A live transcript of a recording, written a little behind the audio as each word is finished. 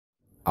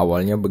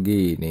Awalnya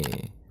begini,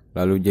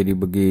 lalu jadi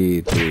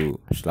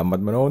begitu. Selamat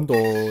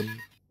menonton.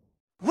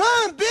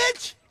 Run,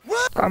 bitch!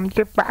 Run! Come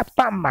to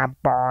Papa, my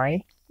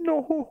boy.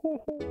 No.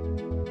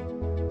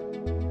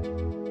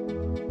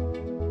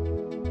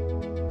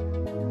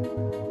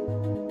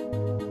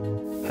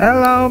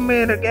 Hello,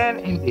 meet again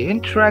in the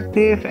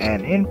interactive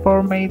and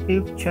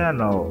informative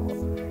channel.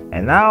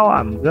 And now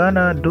I'm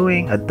gonna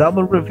doing a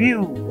double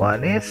review.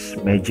 One is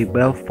Magic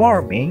Bell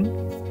farming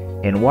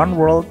in one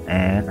world,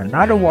 and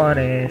another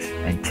one is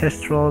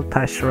ancestral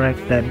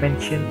tesseract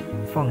dimension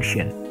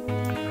function.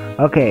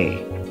 Okay,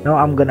 now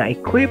I'm gonna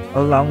equip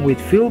along with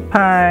fuel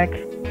pack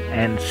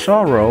and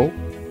sorrow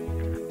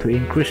to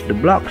increase the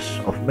blocks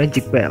of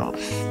magic bells.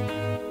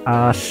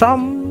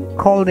 Some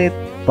called it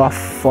buff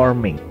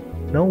farming.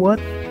 Know what?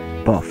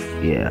 Buff,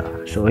 yeah.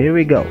 So here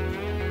we go.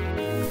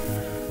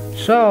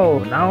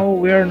 So now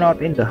we're not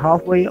in the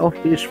halfway of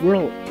this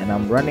world, and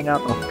I'm running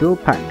out of fuel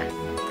pack.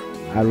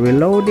 I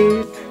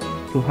reloaded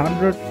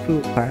 200 fuel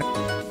pack,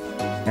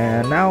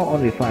 and now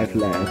only 5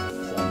 left.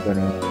 So I'm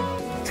gonna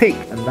take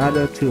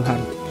another 200,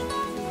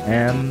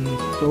 and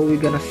so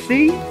we're gonna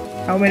see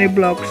how many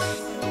blocks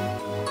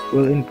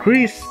will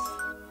increase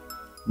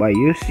by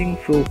using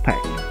fuel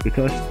pack,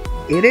 because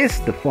it is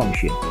the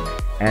function.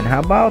 And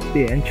how about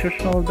the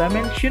ancestral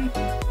dimension?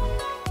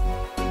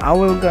 I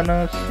will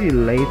gonna see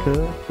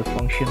later the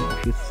function of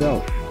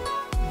itself.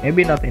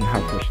 Maybe not in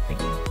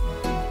harvesting,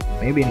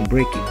 maybe in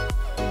breaking.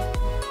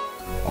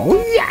 Oh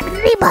yeah,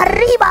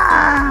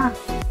 riba!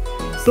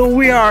 So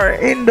we are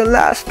in the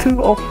last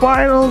two of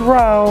final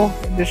round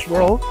in this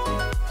world.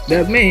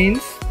 That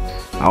means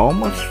I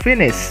almost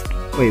finished.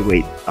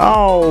 Wait.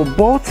 Oh,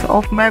 both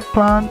of mag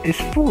plant is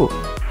full.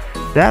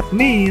 That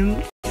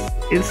means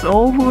it's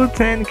over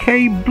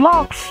 10k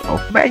blocks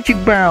of magic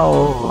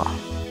bell.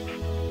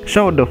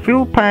 So the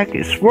fuel pack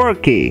is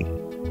working.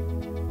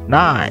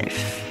 Nice.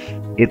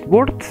 It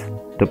worth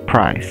the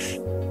price.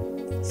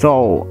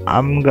 So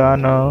I'm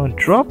gonna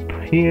drop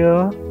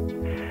here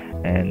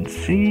and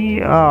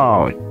see.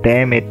 Oh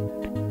damn it,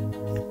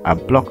 I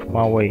blocked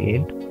my way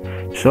in.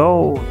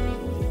 So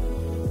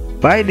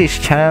by this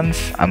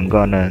chance I'm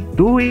gonna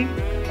doing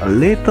a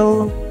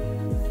little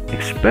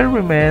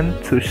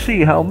experiment to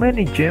see how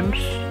many gems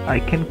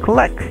I can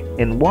collect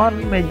in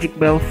one magic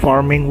bell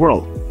farming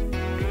world.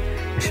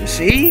 As you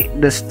see,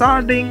 the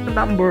starting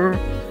number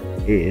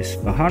is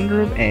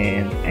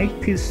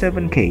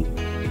 187k.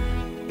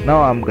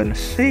 Now I'm gonna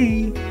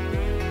see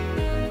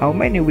how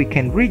many we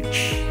can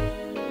reach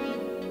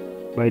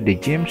by the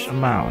gems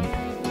amount.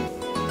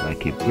 I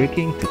keep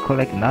breaking to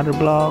collect another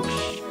blocks.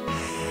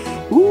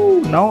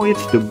 Ooh, now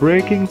it's the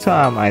breaking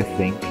time, I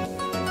think.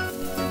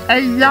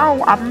 Hey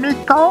yo,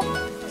 amigo!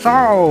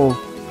 So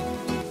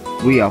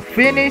we are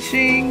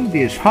finishing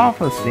this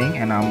harvesting,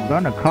 and I'm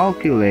gonna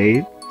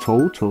calculate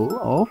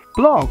total of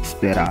blocks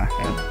that I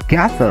have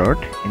gathered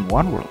in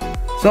one world.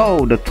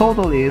 So the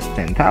total is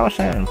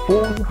 10,417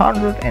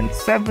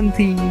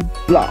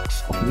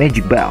 blocks of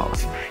magic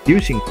bells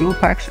using fuel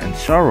packs and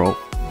sorrow.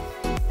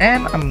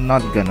 And I'm not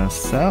gonna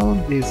sell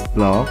these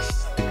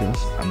blocks because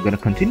I'm gonna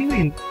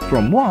continue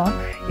from 1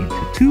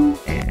 into 2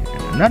 and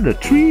another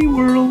 3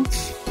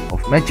 worlds of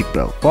magic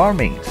bell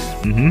farmings.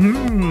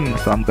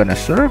 So I'm gonna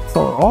serve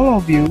for all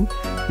of you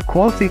the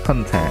quality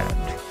content.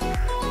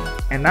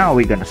 And now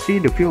we're gonna see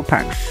the fuel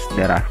packs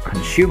that I've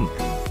consumed.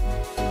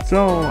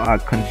 So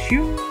I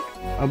consumed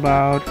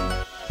about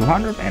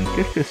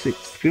 256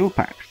 fuel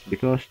packs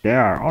because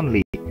there are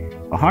only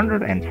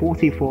 144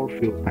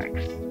 fuel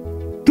packs.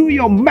 Do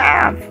your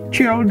math,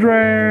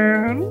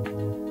 children!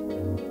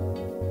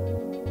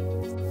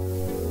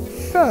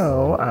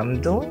 So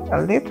I'm doing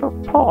a little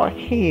pause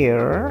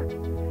here,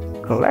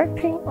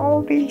 collecting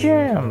all the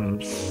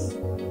gems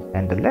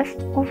and the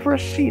leftover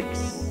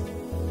seeds.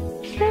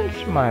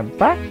 Since my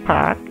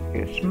backpack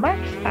is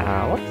maxed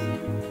out,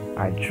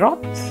 I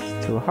dropped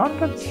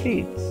 200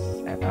 seeds,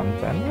 and I'm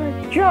gonna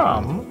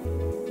jump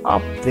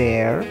up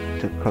there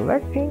to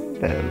collecting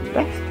the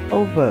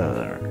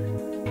leftover.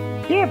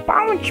 Yeah,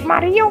 bounce,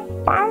 Mario,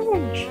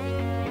 bounce!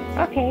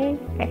 Okay,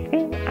 I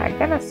think I'm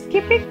gonna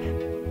skip it.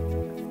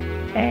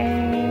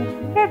 And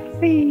let's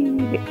see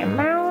the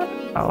amount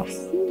of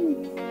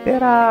seeds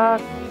that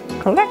are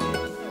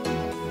collected.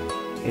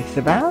 It's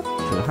about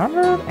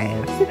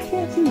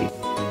 216 seeds.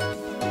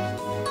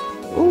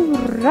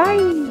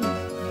 Alright,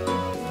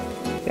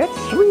 that's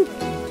sweet,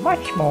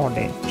 much more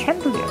than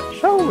Chandelier.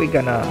 So we're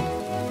gonna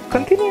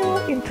continue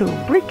into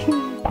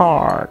breaking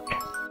part.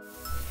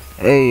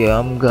 Hey,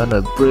 I'm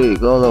gonna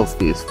break all of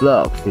these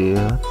blocks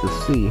here to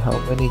see how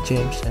many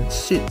gems and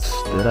seeds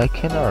that I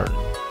can earn.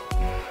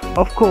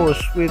 Of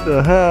course, with the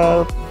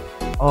help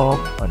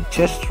of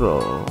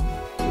Ancestral,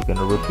 we're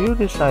gonna review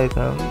this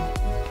item.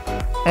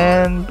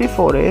 And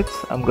before it,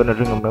 I'm gonna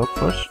drink a milk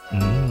first.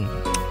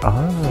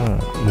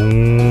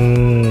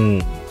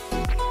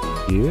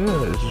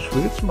 Yes,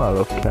 sweet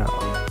smell of cow.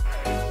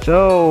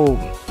 So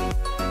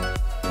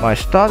my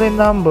starting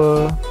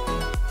number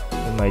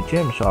in my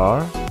gems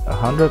are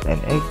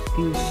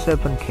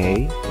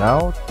 187k,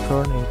 now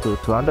turn into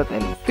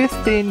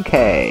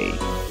 215k.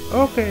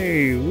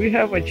 Okay, we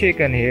have a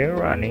chicken here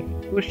running.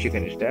 Whose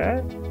chicken is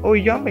that? Oh,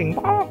 jumping.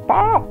 Quack,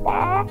 quack,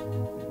 quack.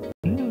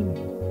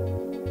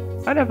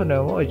 I never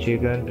know a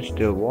chicken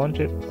still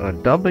wanted a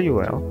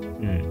WL.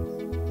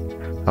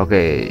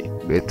 Okay,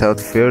 without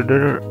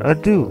further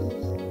ado,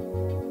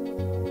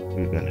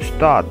 we're gonna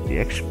start the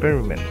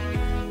experiment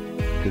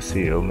to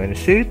see how many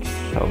seeds,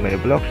 how many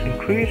blocks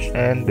increase,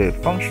 and the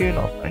function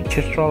of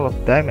ancestral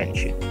of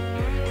dimension.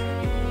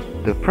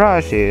 The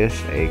price is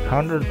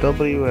 800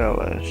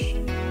 WLS.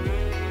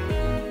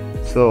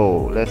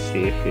 So let's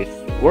see if it's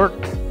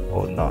worth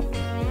or not.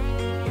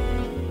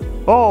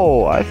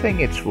 Oh, I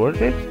think it's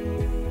worth it.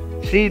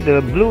 See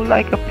the blue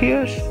light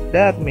appears?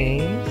 That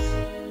means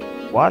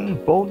 1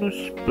 bonus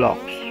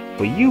blocks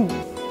for you.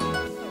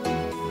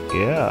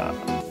 Yeah.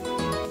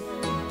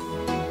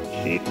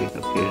 See if it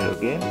appears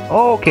again.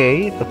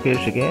 Okay, it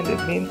appears again.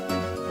 That means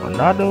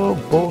another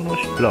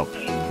bonus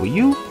blocks for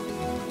you.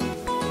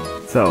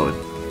 So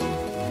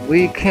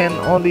we can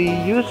only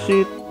use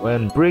it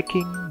when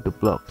breaking the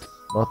blocks,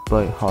 not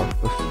by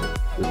harvesting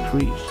the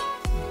trees.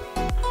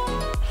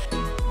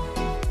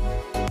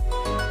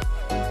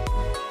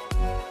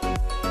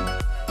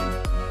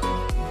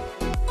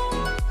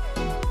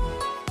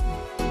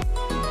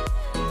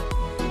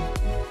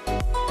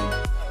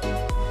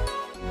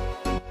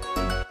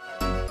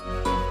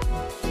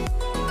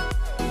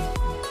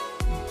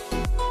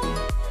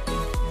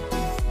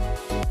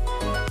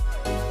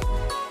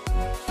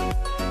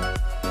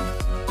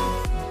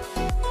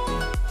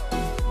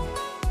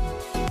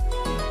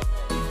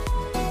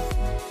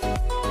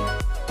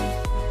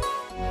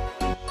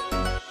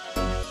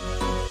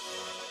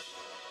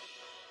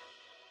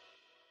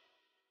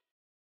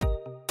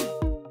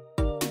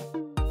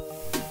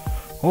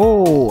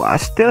 Oh, I'm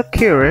still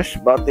curious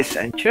about this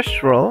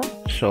ancestral,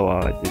 so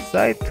I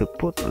decided to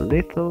put a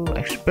little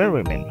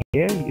experiment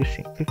here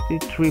using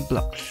 53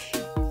 blocks.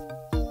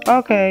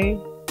 Okay,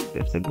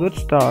 that's a good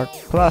start.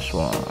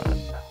 +1.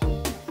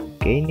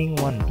 Gaining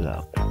 1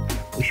 block.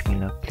 Wish me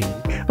luck, please.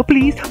 Oh,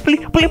 please,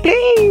 please, please,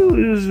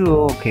 please.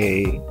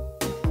 Okay,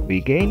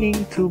 we're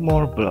gaining 2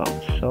 more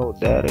blocks, so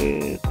that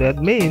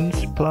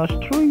means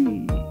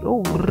 +3.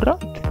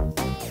 Alright.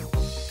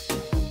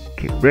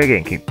 Keep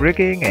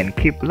breaking, and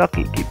keep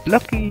lucky,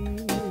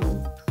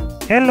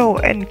 Hello,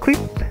 and quick.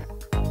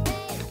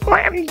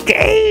 I'm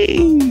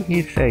gay,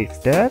 he says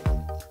that.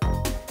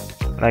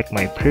 Like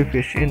my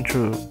previous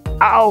intro.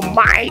 Oh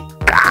my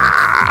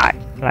god!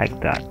 Like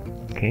that,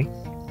 okay.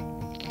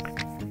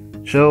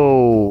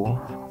 So,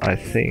 I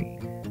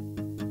think...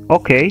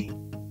 Okay.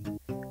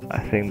 I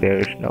think there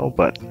is no,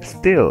 but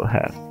still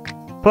have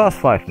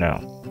 +5 now.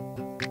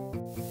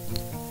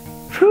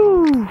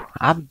 Whew,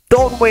 I'm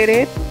done with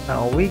it.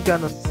 Now we're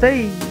gonna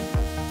save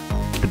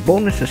the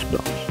bonuses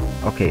blocks.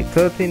 Okay,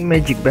 13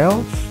 magic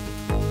bells,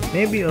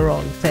 maybe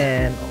around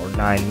 10 or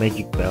 9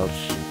 magic bells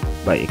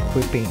by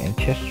equipping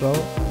ancestral,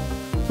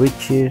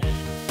 which is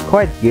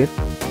quite good.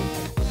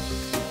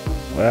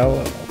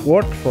 Well,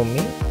 worth for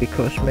me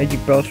because magic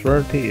bells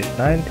rarity is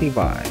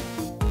 95.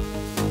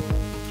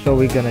 So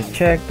we're gonna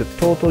check the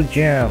total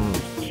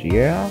gems.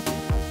 Yeah.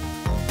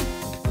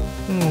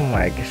 I'm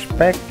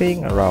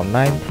expecting around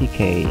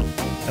 90k.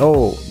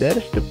 Oh, that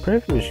is the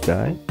previous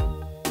guy.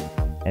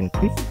 And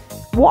quick.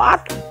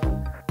 What?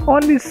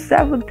 Only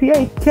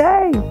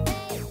 78k,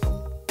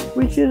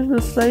 which is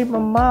the same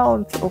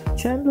amount of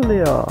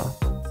chandelier.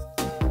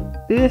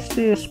 This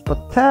is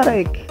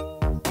pathetic.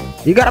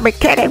 You gotta be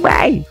kidding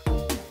me!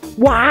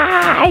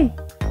 Why?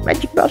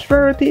 Magic Dust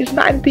rarity is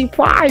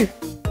 95.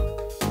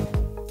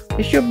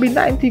 It should be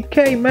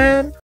 90k,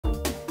 man.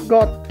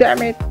 God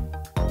damn it.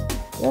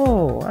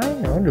 Oh, I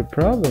know the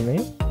problem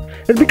is.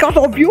 It's because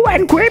of you,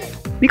 Enquip!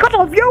 Because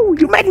of you!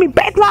 You made me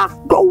bad luck!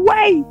 Go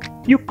away!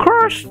 You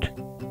cursed!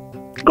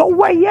 Go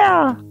away,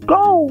 yeah!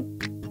 Go!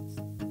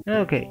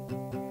 Okay.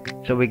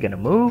 So we're gonna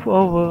move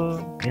over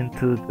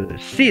into the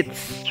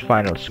seeds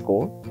final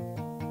score.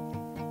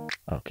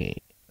 Okay.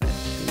 Let's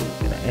see.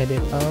 We're gonna add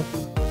it up.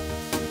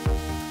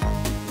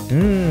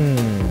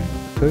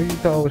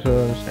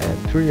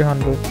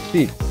 3,300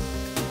 seeds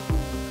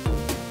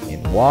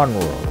in one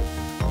row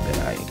that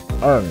I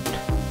earned,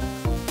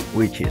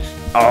 which is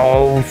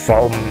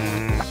awesome.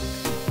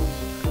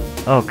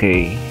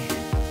 Okay,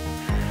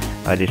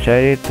 I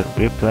decided to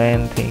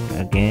replanting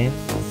again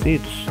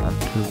seeds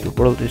until the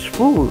world is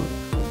full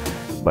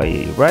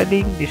by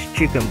riding this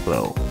chicken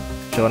blow.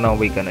 So now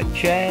we're gonna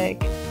check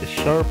the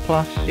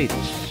surplus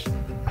seeds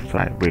after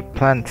I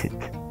replanted.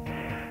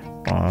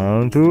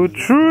 1, 2,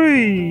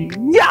 3.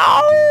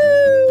 Yo!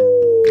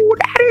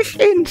 That is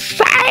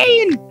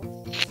insane!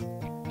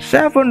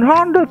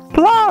 700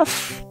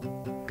 plus!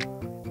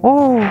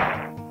 Oh,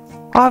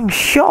 I'm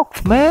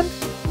shocked, man.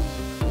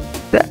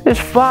 That is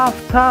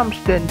 5 times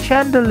the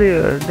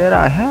chandelier that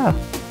I have.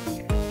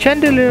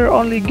 Chandelier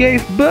only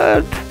gave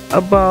birth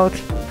about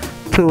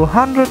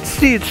 200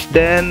 seeds,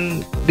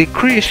 then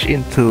decreased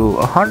into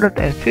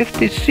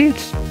 150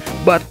 seeds.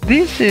 But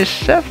this is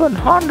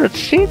 700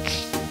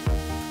 seeds.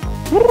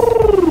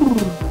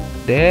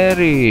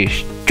 There is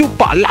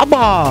Chupa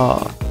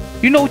Lava.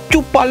 You know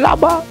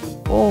Chupalaba?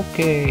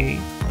 Okay.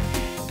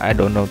 I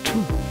don't know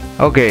too.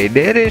 Okay,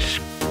 there is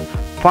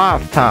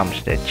 5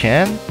 times that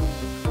chance.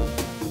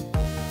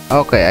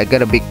 Okay, I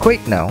gotta be quick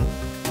now.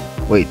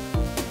 Wait.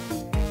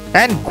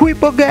 And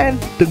quip again.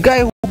 The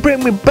guy who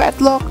bring me bad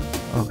luck.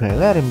 Okay,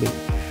 let him be.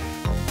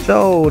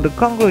 So the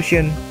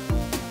conclusion,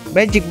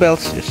 magic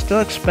belts is still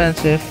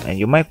expensive and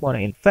you might want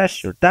to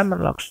invest your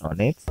diamond locks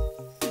on it.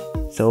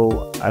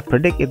 So I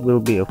predict it will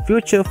be a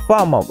future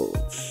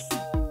farmables.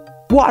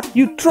 What?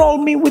 You troll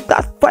me with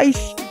that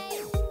face?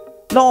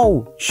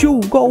 No,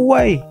 shoo, go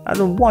away. I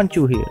don't want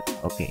you here.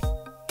 Okay.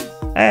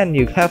 And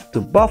you have to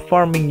buff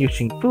farming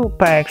using full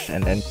packs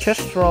and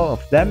ancestral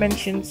of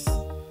dimensions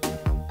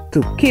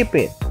to keep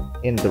it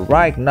in the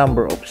right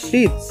number of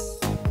seeds,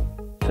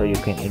 so you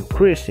can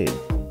increase it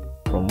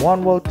from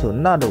one world to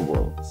another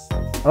world.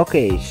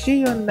 Okay,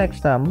 see you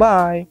next time.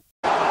 Bye.